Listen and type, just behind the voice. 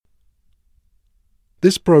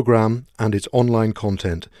This programme and its online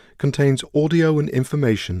content contains audio and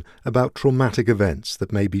information about traumatic events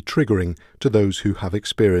that may be triggering to those who have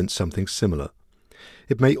experienced something similar.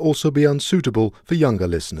 It may also be unsuitable for younger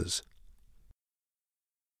listeners.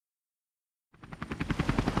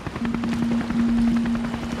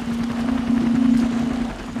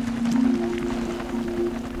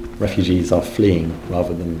 Refugees are fleeing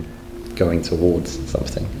rather than going towards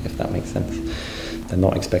something, if that makes sense. They're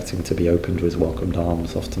not expecting to be opened with welcomed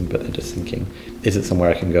arms often, but they're just thinking, is it somewhere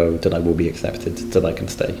I can go that I will be accepted, that I can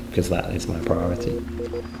stay? Because that is my priority.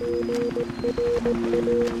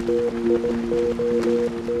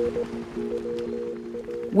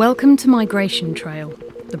 Welcome to Migration Trail,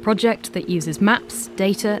 the project that uses maps,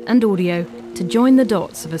 data and audio to join the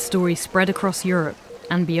dots of a story spread across Europe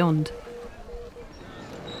and beyond.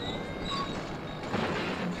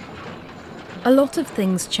 A lot of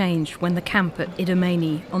things changed when the camp at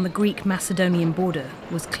Idomeni on the Greek-Macedonian border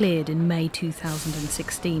was cleared in May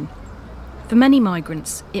 2016. For many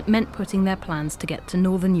migrants, it meant putting their plans to get to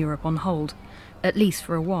Northern Europe on hold, at least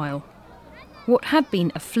for a while. What had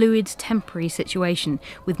been a fluid, temporary situation,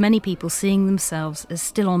 with many people seeing themselves as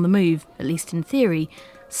still on the move, at least in theory,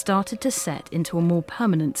 started to set into a more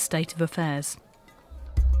permanent state of affairs.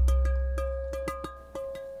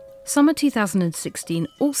 Summer 2016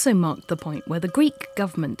 also marked the point where the Greek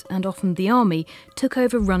government, and often the army, took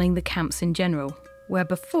over running the camps in general, where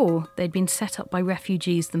before they'd been set up by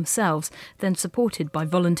refugees themselves, then supported by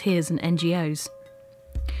volunteers and NGOs.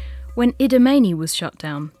 When Idomeni was shut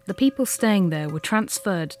down, the people staying there were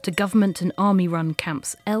transferred to government and army-run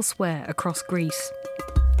camps elsewhere across Greece.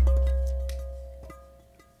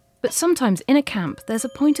 But sometimes in a camp, there's a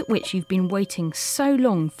point at which you've been waiting so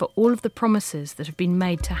long for all of the promises that have been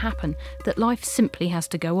made to happen that life simply has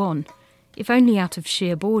to go on, if only out of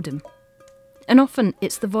sheer boredom. And often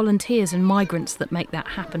it's the volunteers and migrants that make that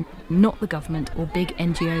happen, not the government or big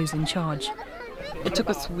NGOs in charge. It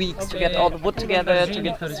took us weeks to get all the wood together, to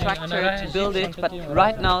get the structure, to build it, but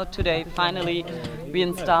right now, today, finally, we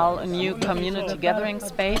install a new community gathering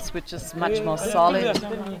space, which is much more solid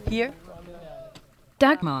here.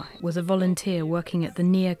 Dagmar was a volunteer working at the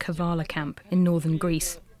Nia Kavala camp in northern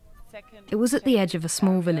Greece. It was at the edge of a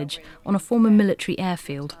small village on a former military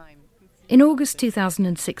airfield. In August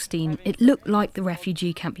 2016, it looked like the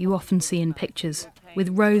refugee camp you often see in pictures,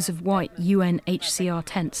 with rows of white UNHCR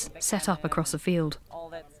tents set up across a field.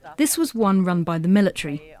 This was one run by the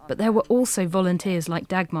military, but there were also volunteers like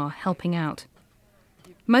Dagmar helping out.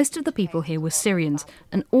 Most of the people here were Syrians,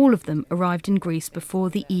 and all of them arrived in Greece before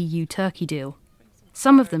the EU-Turkey deal.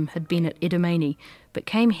 Some of them had been at Idomeni, but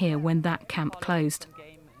came here when that camp closed.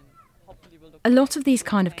 A lot of these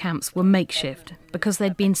kind of camps were makeshift because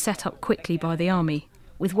they'd been set up quickly by the army,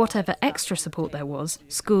 with whatever extra support there was,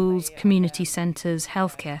 schools, community centres,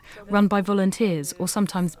 healthcare, run by volunteers or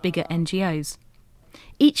sometimes bigger NGOs.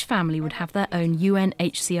 Each family would have their own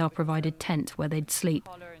UNHCR-provided tent where they'd sleep,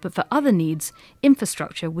 but for other needs,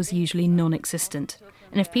 infrastructure was usually non-existent.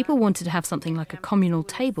 And if people wanted to have something like a communal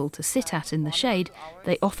table to sit at in the shade,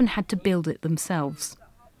 they often had to build it themselves.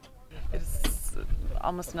 It's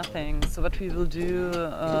almost nothing. So what we will do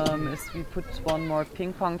is we put one more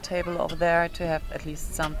ping pong table over there to have at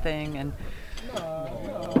least something. And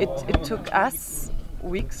it took us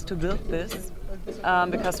weeks to build this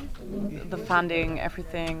because the funding,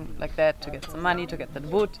 everything like that, to get some money, to get the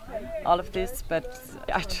wood, all of this. But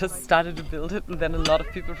I just started to build it, and then a lot of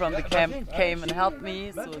people from the camp came and helped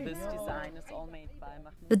me. So this design is all made by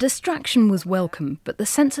Mahmoud. The distraction was welcome, but the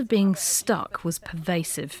sense of being stuck was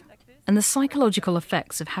pervasive. And the psychological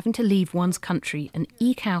effects of having to leave one's country and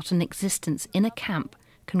eke out an existence in a camp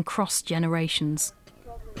can cross generations.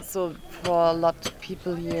 So for a lot of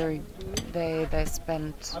people here, they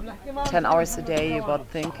spend 10 hours a day about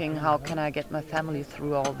thinking, how can I get my family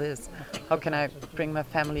through all this? How can I bring my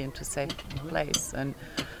family into a safe place? And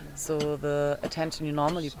so the attention you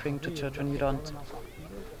normally bring to children, you don't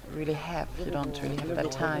really have. You don't really have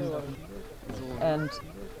that time. And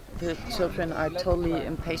the children are totally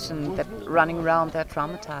impatient, that running around, they're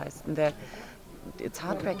traumatized, and it's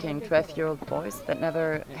heartbreaking. 12-year-old boys that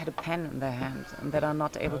never had a pen in their hand and that are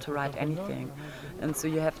not able to write anything. And so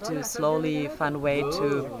you have to slowly find a way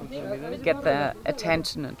to get their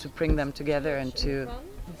attention and to bring them together and to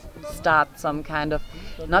start some kind of,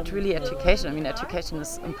 not really education. I mean, education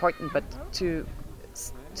is important, but to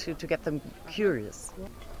get them curious.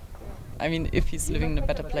 I mean, if he's living in a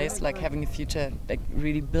better place, like having a future, like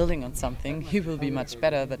really building on something, he will be much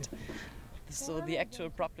better. But so the actual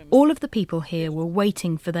problem. All of the people here were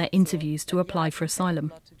waiting for their interviews to apply for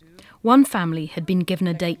asylum. One family had been given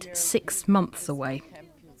a date 6 months away.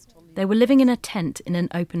 They were living in a tent in an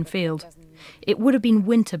open field. It would have been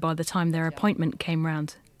winter by the time their appointment came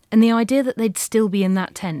round, and the idea that they'd still be in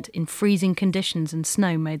that tent in freezing conditions and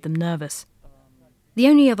snow made them nervous. The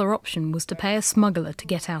only other option was to pay a smuggler to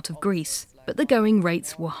get out of Greece, but the going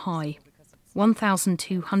rates were high.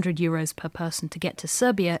 €1,200 per person to get to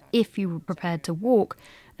Serbia if you were prepared to walk,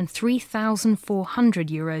 and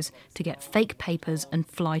 €3,400 to get fake papers and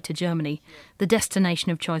fly to Germany, the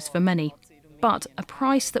destination of choice for many, but a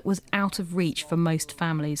price that was out of reach for most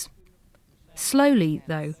families. Slowly,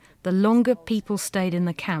 though, the longer people stayed in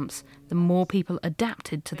the camps, the more people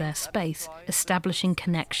adapted to their space, establishing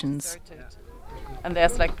connections. And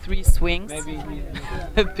there's like 3 swings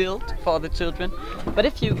built for the children. But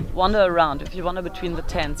if you wander around, if you wander between the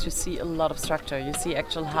tents, you see a lot of structure. You see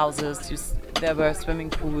actual houses, there were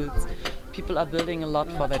swimming pools. People are building a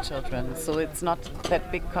lot for their children. So it's not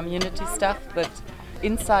that big community stuff, but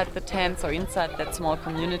inside the tents or inside that small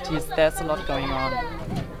communities, there's a lot going on.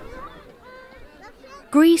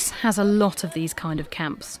 Greece has a lot of these kind of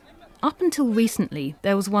camps. Up until recently,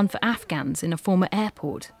 there was one for Afghans in a former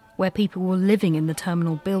airport, where people were living in the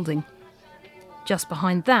terminal building. Just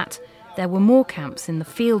behind that, there were more camps in the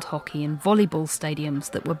field hockey and volleyball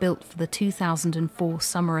stadiums that were built for the 2004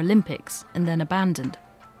 Summer Olympics and then abandoned.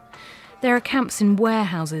 There are camps in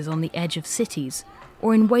warehouses on the edge of cities,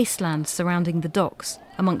 or in wastelands surrounding the docks,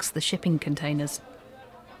 amongst the shipping containers.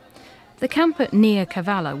 The camp at Nea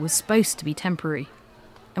Kavala was supposed to be temporary,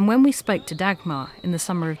 and when we spoke to Dagmar in the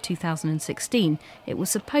summer of 2016, it was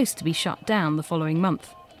supposed to be shut down the following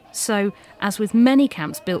month. So, as with many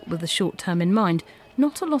camps built with the short term in mind,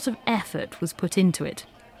 not a lot of effort was put into it.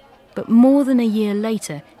 But more than a year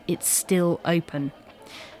later, it's still open.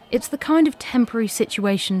 It's the kind of temporary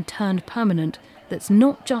situation turned permanent that's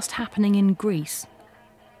not just happening in Greece.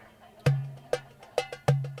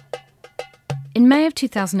 In May of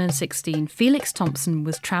 2016, Felix Thompson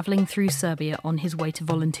was travelling through Serbia on his way to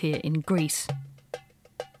volunteer in Greece.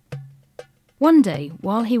 One day,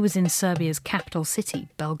 while he was in Serbia's capital city,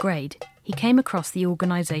 Belgrade, he came across the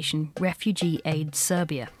organisation Refugee Aid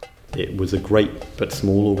Serbia. It was a great but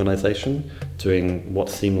small organisation doing what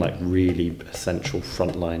seemed like really essential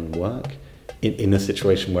frontline work in a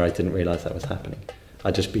situation where I didn't realise that was happening.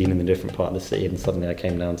 I'd just been in a different part of the city and suddenly I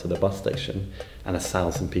came down to the bus station and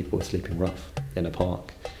 1,000 people were sleeping rough in a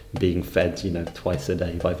park, being fed, twice a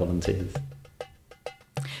day by volunteers.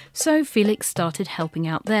 So Felix started helping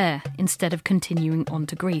out there instead of continuing on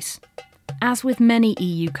to Greece. As with many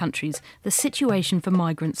EU countries, the situation for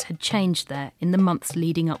migrants had changed there in the months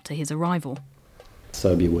leading up to his arrival.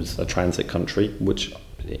 Serbia was a transit country, which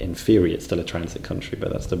in theory it's still a transit country,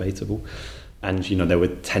 but that's debatable. And, there were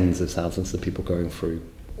tens of thousands of people going through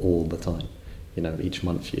all the time. Each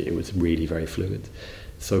month it was really very fluid.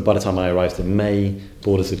 So by the time I arrived in May,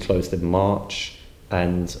 borders had closed in March,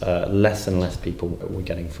 and less and less people were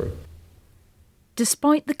getting through.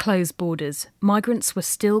 Despite the closed borders, migrants were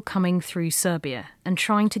still coming through Serbia and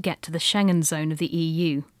trying to get to the Schengen zone of the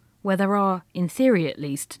EU, where there are, in theory at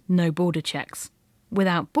least, no border checks.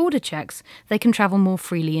 Without border checks, they can travel more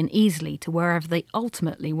freely and easily to wherever they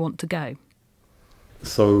ultimately want to go.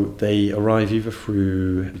 So they arrive either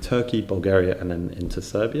through Turkey, Bulgaria, and then into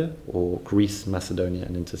Serbia, or Greece, Macedonia,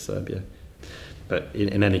 and into Serbia. But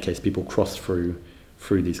in any case, people cross through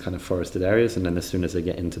these kind of forested areas, and then as soon as they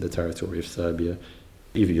get into the territory of Serbia,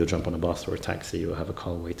 either you'll jump on a bus or a taxi or have a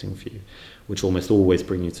car waiting for you, which almost always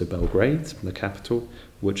bring you to Belgrade, the capital,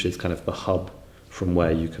 which is kind of the hub from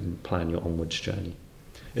where you can plan your onwards journey.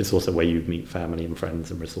 It's also where you meet family and friends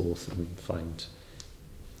and resource and find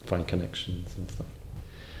connections and stuff.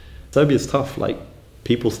 Serbia's tough,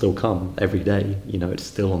 people still come every day, it's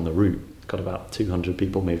still on the route. It's got about 200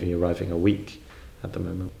 people maybe arriving a week at the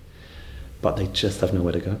moment. But they just have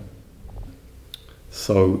nowhere to go.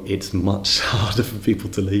 So it's much harder for people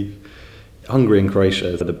to leave. Hungary and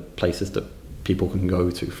Croatia are the places that people can go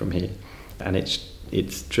to from here. And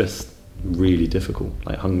it's just really difficult.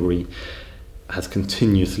 Hungary has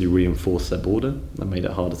continuously reinforced their border and made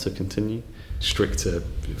it harder to continue. Stricter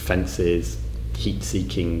fences,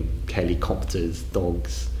 heat-seeking helicopters,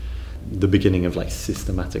 dogs. The beginning of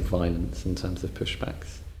systematic violence in terms of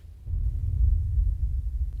pushbacks.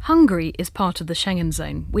 Hungary is part of the Schengen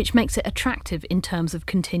zone, which makes it attractive in terms of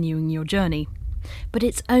continuing your journey. But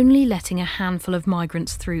it's only letting a handful of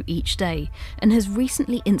migrants through each day, and has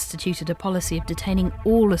recently instituted a policy of detaining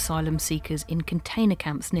all asylum seekers in container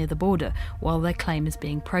camps near the border while their claim is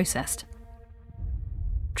being processed.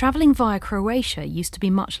 Travelling via Croatia used to be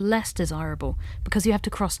much less desirable because you have to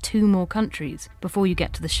cross 2 more countries before you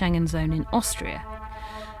get to the Schengen zone in Austria.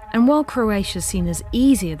 And while Croatia's seen as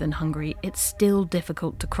easier than Hungary, it's still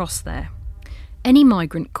difficult to cross there. Any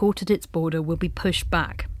migrant caught at its border will be pushed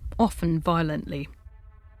back, often violently.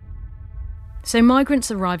 So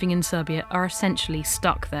migrants arriving in Serbia are essentially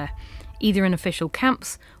stuck there, either in official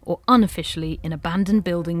camps or unofficially in abandoned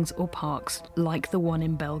buildings or parks like the one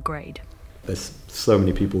in Belgrade. There's so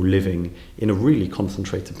many people living in a really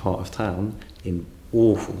concentrated part of town in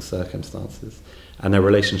awful circumstances, and their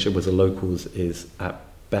relationship with the locals is at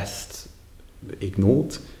best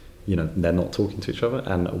ignored. They're not talking to each other,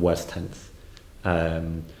 and at worst tense,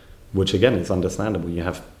 which again is understandable. You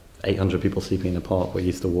have 800 people sleeping in a park where you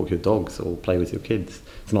used to walk your dogs or play with your kids.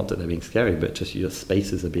 It's not that they're being scary, but just your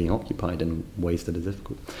spaces are being occupied in ways that are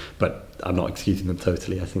difficult. But I'm not excusing them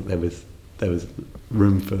totally. I think there was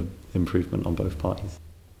room for improvement on both parties.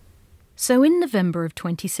 So in November of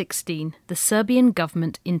 2016, the Serbian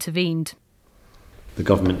government intervened. The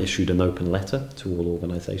government issued an open letter to all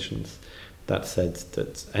organisations that said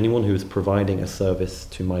that anyone who was providing a service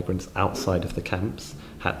to migrants outside of the camps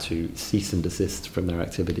had to cease and desist from their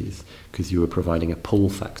activities because you were providing a pull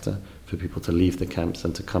factor for people to leave the camps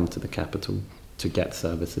and to come to the capital to get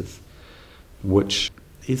services, which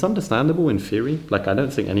is understandable in theory. I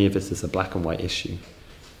don't think any of this is a black and white issue.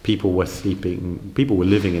 People were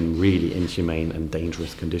living in really inhumane and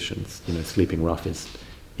dangerous conditions. Sleeping roughest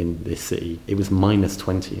in this city. It was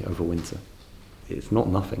 -20 over winter. It's not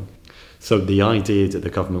nothing. So the idea that the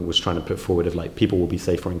government was trying to put forward of people will be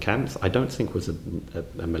safer in camps, I don't think was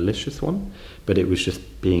a malicious one, but it was just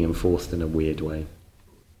being enforced in a weird way.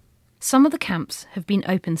 Some of the camps have been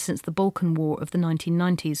open since the Balkan War of the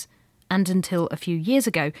 1990s, and until a few years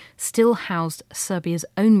ago still housed Serbia's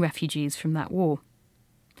own refugees from that war.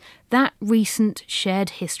 That recent shared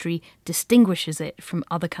history distinguishes it from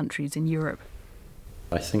other countries in Europe.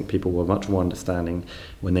 I think people were much more understanding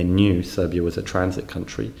when they knew Serbia was a transit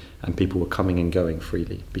country and people were coming and going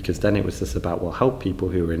freely, because then it was just about, help people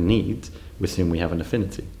who are in need with whom we have an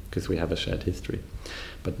affinity, because we have a shared history.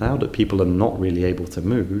 But now that people are not really able to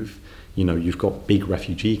move, you've got big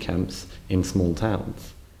refugee camps in small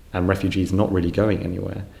towns and refugees not really going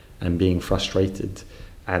anywhere and being frustrated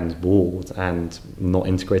and bored and not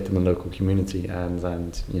integrated in the local community, and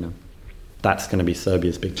that's going to be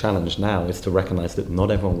Serbia's big challenge now, is to recognise that not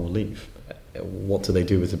everyone will leave. What do they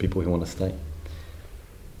do with the people who want to stay?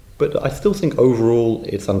 But I still think overall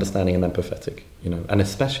it's understanding and empathetic, and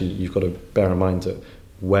especially you've got to bear in mind that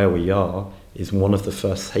where we are is one of the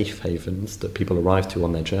first safe havens that people arrive to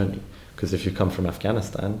on their journey. Because if you come from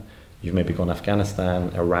Afghanistan, you've maybe gone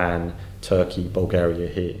Afghanistan, Iran, Turkey, Bulgaria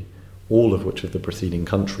here, all of which of the preceding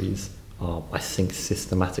countries are, I think,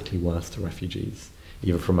 systematically worse to refugees,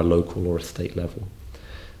 either from a local or a state level.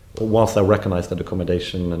 Whilst they'll recognise that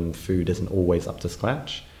accommodation and food isn't always up to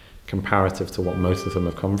scratch, comparative to what most of them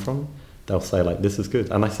have come from, they'll say, this is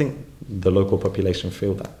good. And I think the local population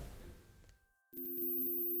feel that.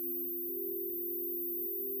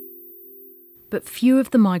 But few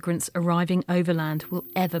of the migrants arriving overland will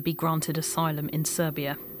ever be granted asylum in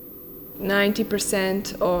Serbia.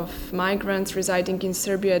 90% of migrants residing in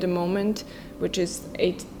Serbia at the moment, which is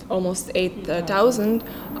almost 8,000,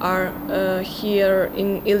 are here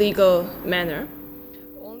in illegal manner.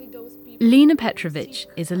 Lena Petrovic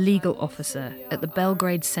is a legal officer at the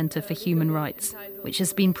Belgrade Centre for Human Rights, which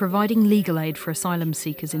has been providing legal aid for asylum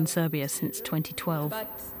seekers in Serbia since 2012. But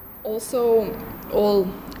also all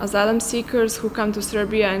asylum seekers who come to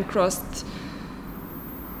Serbia and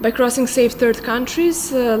by crossing safe third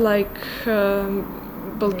countries like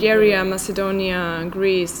Bulgaria, Macedonia,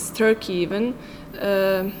 Greece, Turkey even,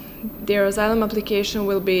 their asylum application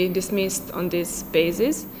will be dismissed on this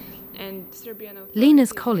basis. And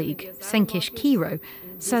Lena's colleague, Senkish Kiro,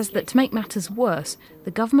 says that to make matters worse,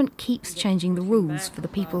 the government keeps changing the rules for the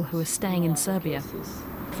people who are staying in Serbia.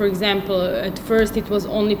 For example, at first it was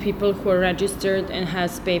only people who are registered and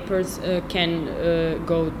has papers can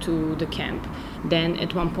go to the camp. Then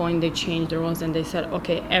at one point they changed the rules and they said,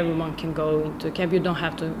 okay, everyone can go into the camp, you don't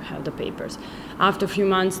have to have the papers. After a few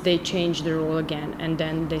months they changed the rule again, and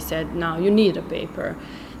then they said, now you need a paper.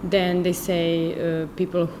 Then they say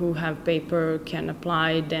people who have paper can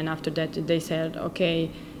apply. Then after that they said, okay,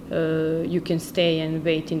 you can stay and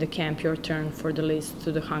wait in the camp your turn for the list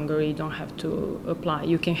to the Hungary. You don't have to apply.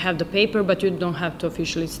 You can have the paper, but you don't have to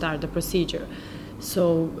officially start the procedure.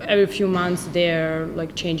 So every few months they're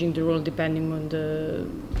changing the rule depending on the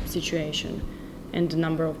situation and the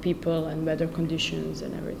number of people and weather conditions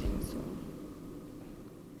and everything. So.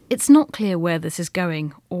 It's not clear where this is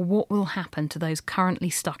going or what will happen to those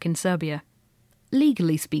currently stuck in Serbia.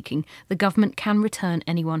 legally speaking, the government can return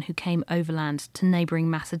anyone who came overland to neighbouring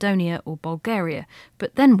Macedonia or Bulgaria.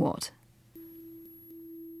 But then what?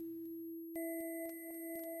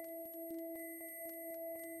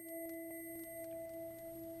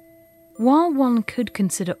 While one could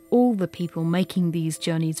consider all the people making these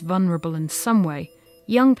journeys vulnerable in some way,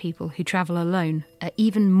 young people who travel alone are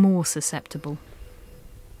even more susceptible.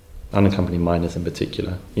 Unaccompanied minors in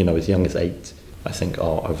particular, as young as 8, I think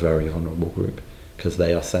are a very vulnerable group because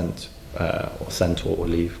they are sent or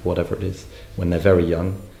leave, whatever it is, when they're very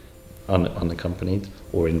young, unaccompanied,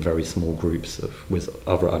 or in very small groups with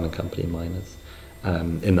other unaccompanied minors,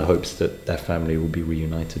 in the hopes that their family will be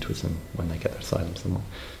reunited with them when they get their asylum somewhere.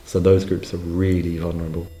 So those groups are really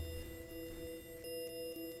vulnerable.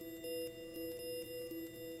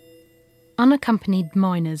 Unaccompanied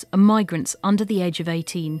minors are migrants under the age of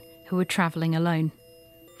 18 who are travelling alone.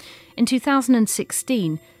 In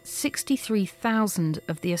 2016, 63,000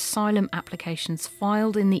 of the asylum applications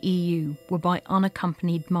filed in the EU were by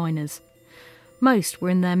unaccompanied minors. Most were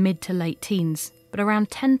in their mid to late teens, but around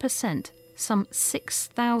 10%, some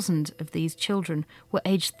 6,000 of these children, were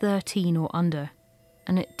aged 13 or under.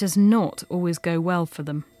 And it does not always go well for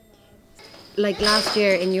them. Like last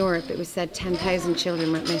year in Europe, it was said 10,000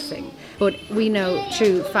 children went missing. But we know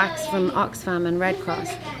through facts from Oxfam and Red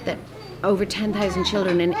Cross that over 10,000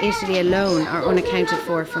 children in Italy alone are unaccounted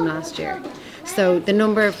for from last year. So the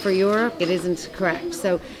number for Europe, it isn't correct.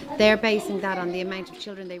 So they're basing that on the amount of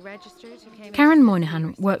children they registered. Karen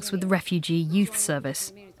Moynihan works with the Refugee Youth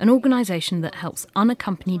Service, an organisation that helps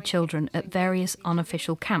unaccompanied children at various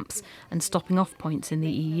unofficial camps and stopping off points in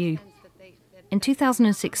the EU. In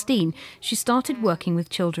 2016, she started working with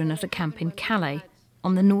children at a camp in Calais,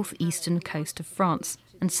 on the northeastern coast of France,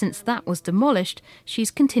 and since that was demolished,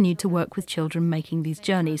 she's continued to work with children making these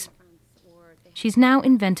journeys. She's now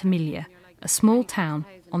in Ventimiglia, a small town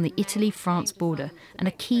on the Italy-France border and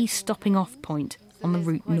a key stopping off point on the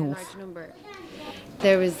route north.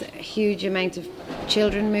 There was a huge amount of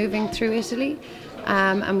children moving through Italy,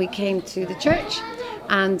 and we came to the church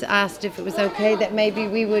and asked if it was okay that maybe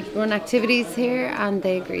we would run activities here, and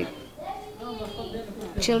they agreed.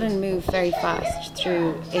 Children move very fast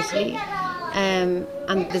through Italy, and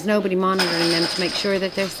there's nobody monitoring them to make sure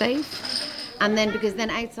that they're safe. And then, because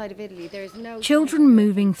then outside of Italy, there's no... Children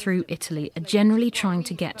moving through Italy are generally trying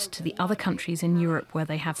to get to the other countries in Europe where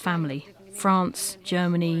they have family. France,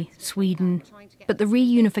 Germany, Sweden. But the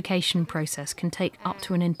reunification process can take up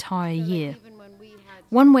to an entire year.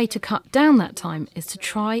 One way to cut down that time is to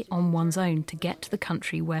try on one's own to get to the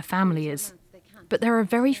country where family is. But there are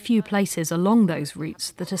very few places along those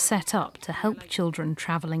routes that are set up to help children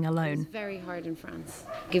travelling alone. It's very hard in France.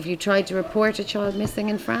 If you tried to report a child missing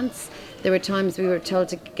in France, there were times we were told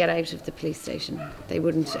to get out of the police station. They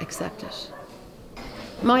wouldn't accept it.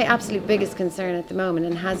 My absolute biggest concern at the moment,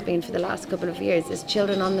 and has been for the last couple of years, is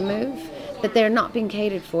children on the move, that they're not being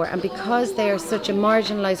catered for. And because they are such a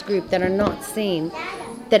marginalised group that are not seen,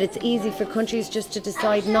 that it's easy for countries just to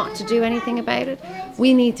decide not to do anything about it,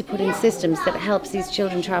 we need to put in systems that helps these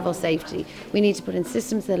children travel safely. We need to put in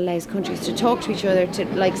systems that allows countries to talk to each other, to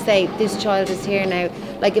like say, this child is here now.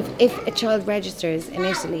 Like if a child registers in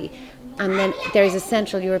Italy, and then there is a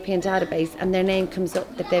central European database and their name comes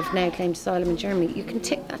up that they've now claimed asylum in Germany, you can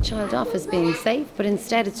tick that child off as being safe, but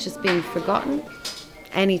instead it's just being forgotten.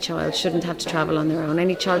 Any child shouldn't have to travel on their own.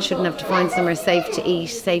 Any child shouldn't have to find somewhere safe to eat,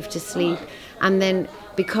 safe to sleep. And then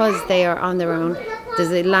because they are on their own,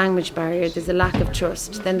 there's a language barrier, there's a lack of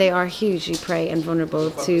trust, then they are hugely prey and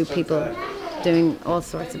vulnerable to people doing all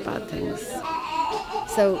sorts of bad things.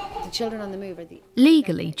 So the children on the move are the...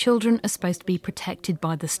 Legally, children are supposed to be protected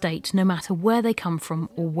by the state no matter where they come from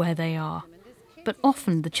or where they are. But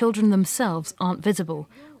often the children themselves aren't visible,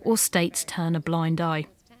 or states turn a blind eye.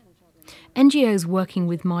 NGOs working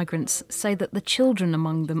with migrants say that the children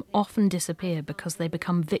among them often disappear because they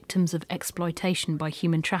become victims of exploitation by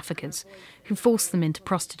human traffickers, who force them into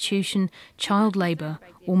prostitution, child labour,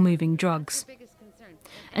 or moving drugs.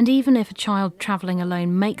 And even if a child travelling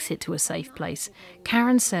alone makes it to a safe place,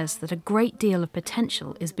 Karen says that a great deal of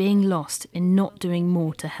potential is being lost in not doing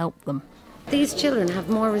more to help them. These children have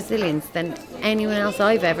more resilience than anyone else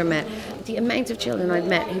I've ever met. The amount of children I've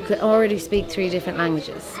met who could already speak 3 different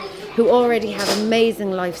languages, who already have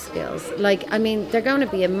amazing life skills. They're going to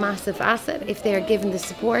be a massive asset if they are given the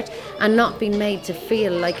support and not being made to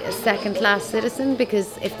feel like a second-class citizen,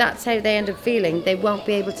 because if that's how they end up feeling, they won't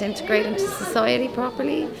be able to integrate into society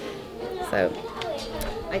properly. So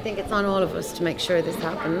I think it's on all of us to make sure this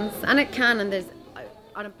happens. And it can, and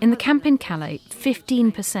In the camp in Calais,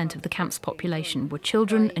 15% of the camp's population were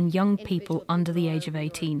children and young people under the age of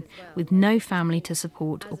 18, with no family to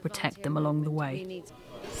support or protect them along the way.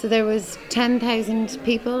 So there was 10,000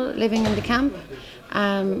 people living in the camp.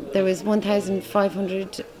 There was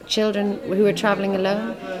 1,500 children who were travelling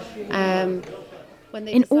alone.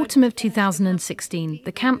 In autumn of 2016,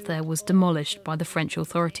 the camp there was demolished by the French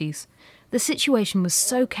authorities. The situation was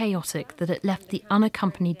so chaotic that it left the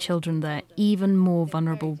unaccompanied children there even more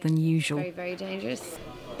vulnerable than usual. Very, very dangerous.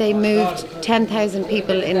 They moved 10,000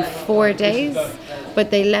 people in 4 days,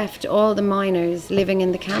 but they left all the minors living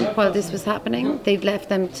in the camp while this was happening. They'd left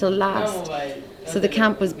them till last. So the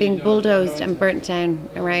camp was being bulldozed and burnt down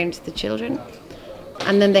around the children.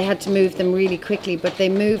 And then they had to move them really quickly, but they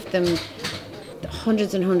moved them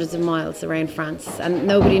hundreds and hundreds of miles around France, and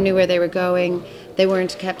nobody knew where they were going. They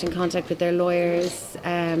weren't kept in contact with their lawyers.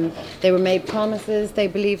 They were made promises. They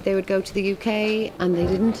believed they would go to the UK, and they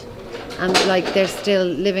didn't. And they're still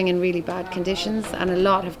living in really bad conditions, and a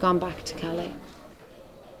lot have gone back to Calais.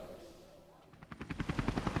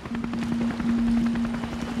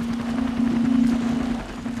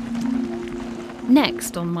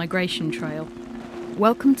 Next on Migration Trail,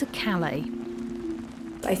 welcome to Calais.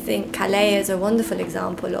 I think Calais is a wonderful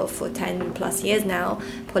example of, for 10 plus years now,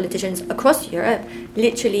 politicians across Europe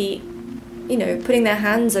literally, putting their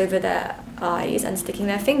hands over their eyes and sticking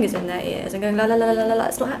their fingers in their ears and going, la la la la la la,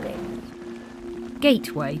 it's not happening.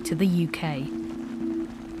 Gateway to the UK.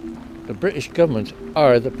 The British government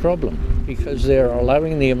are the problem because they are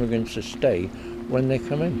allowing the immigrants to stay when they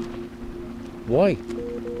come in. Why?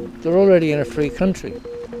 They're already in a free country.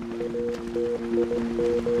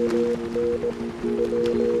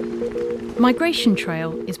 Migration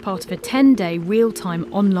Trail is part of a 10-day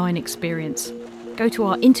real-time online experience. Go to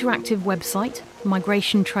our interactive website,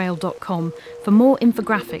 migrationtrail.com, for more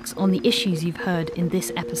infographics on the issues you've heard in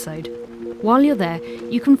this episode. While you're there,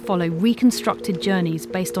 you can follow reconstructed journeys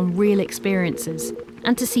based on real experiences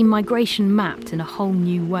and to see migration mapped in a whole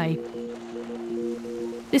new way.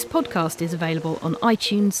 This podcast is available on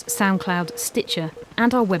iTunes, SoundCloud, Stitcher,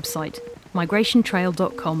 and our website,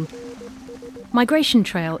 migrationtrail.com. Migration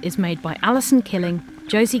Trail is made by Alison Killing,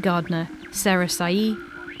 Josie Gardner, Sarah Saee,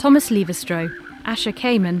 Thomas Leverstrow, Asha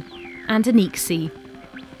Kamen, and Anique C.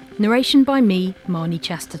 Narration by me, Marnie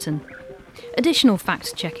Chesterton. Additional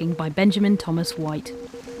fact-checking by Benjamin Thomas White.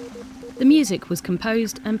 The music was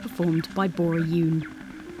composed and performed by Bora Yoon.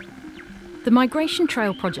 The Migration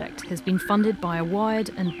Trail project has been funded by a Wired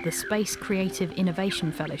and the Space Creative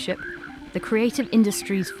Innovation Fellowship, the Creative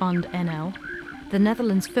Industries Fund NL, the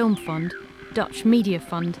Netherlands Film Fund, Dutch Media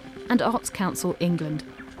Fund, and Arts Council England.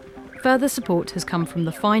 Further support has come from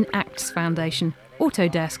the Fine Acts Foundation,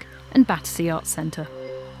 Autodesk, and Battersea Arts Centre.